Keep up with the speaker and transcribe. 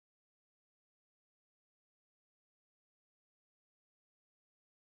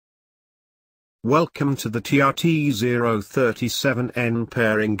Welcome to the TRT037N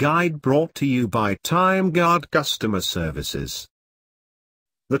pairing guide brought to you by Timeguard Customer Services.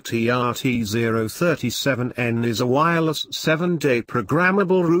 The TRT037N is a wireless 7-day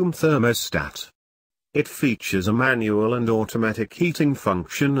programmable room thermostat. It features a manual and automatic heating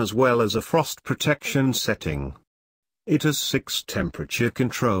function as well as a frost protection setting. It has 6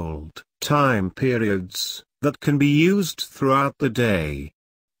 temperature-controlled time periods that can be used throughout the day.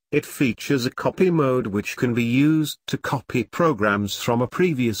 It features a copy mode which can be used to copy programs from a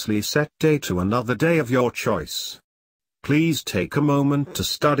previously set day to another day of your choice. Please take a moment to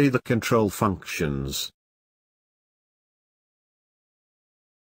study the control functions.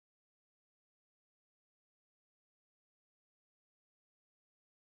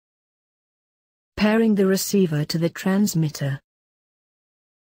 Pairing the receiver to the transmitter.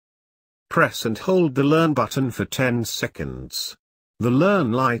 Press and hold the Learn button for 10 seconds. The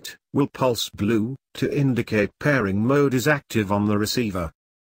Learn light will pulse blue to indicate pairing mode is active on the receiver.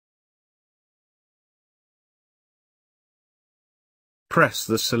 Press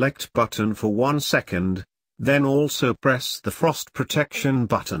the Select button for 1 second, then also press the Frost Protection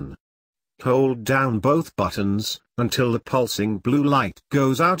button. Hold down both buttons until the pulsing blue light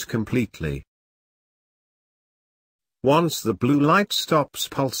goes out completely. Once the blue light stops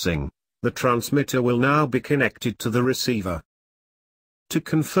pulsing, the transmitter will now be connected to the receiver. To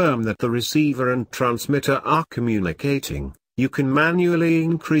confirm that the receiver and transmitter are communicating, you can manually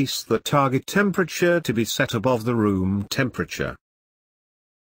increase the target temperature to be set above the room temperature.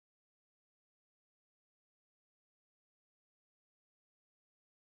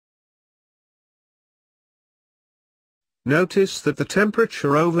 Notice that the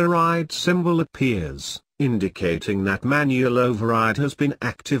temperature override symbol appears, indicating that manual override has been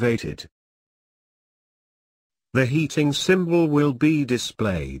activated. The heating symbol will be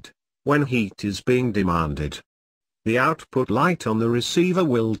displayed when heat is being demanded. The output light on the receiver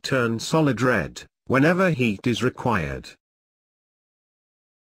will turn solid red whenever heat is required.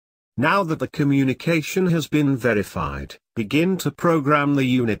 Now that the communication has been verified, begin to program the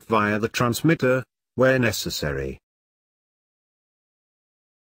unit via the transmitter, where necessary.